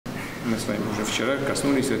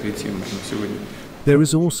There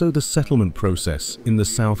is also the settlement process in the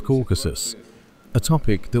South Caucasus, a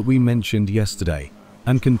topic that we mentioned yesterday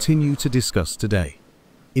and continue to discuss today.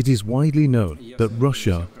 It is widely known that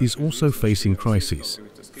Russia is also facing crises,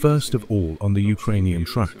 first of all on the Ukrainian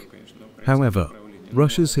track. However,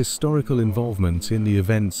 Russia's historical involvement in the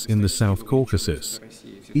events in the South Caucasus,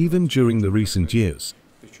 even during the recent years,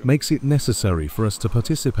 makes it necessary for us to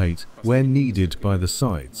participate where needed by the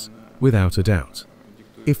sides, without a doubt.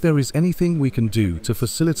 If there is anything we can do to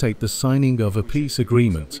facilitate the signing of a peace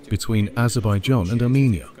agreement between Azerbaijan and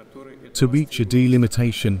Armenia, to reach a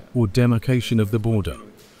delimitation or demarcation of the border,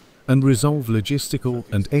 and resolve logistical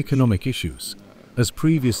and economic issues, as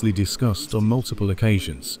previously discussed on multiple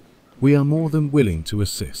occasions, we are more than willing to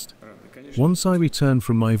assist. Once I return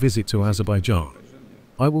from my visit to Azerbaijan,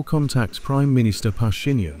 I will contact Prime Minister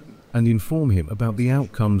Pashinyan and inform him about the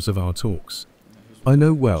outcomes of our talks. I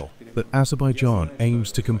know well that Azerbaijan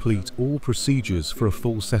aims to complete all procedures for a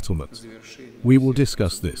full settlement. We will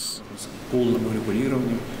discuss this.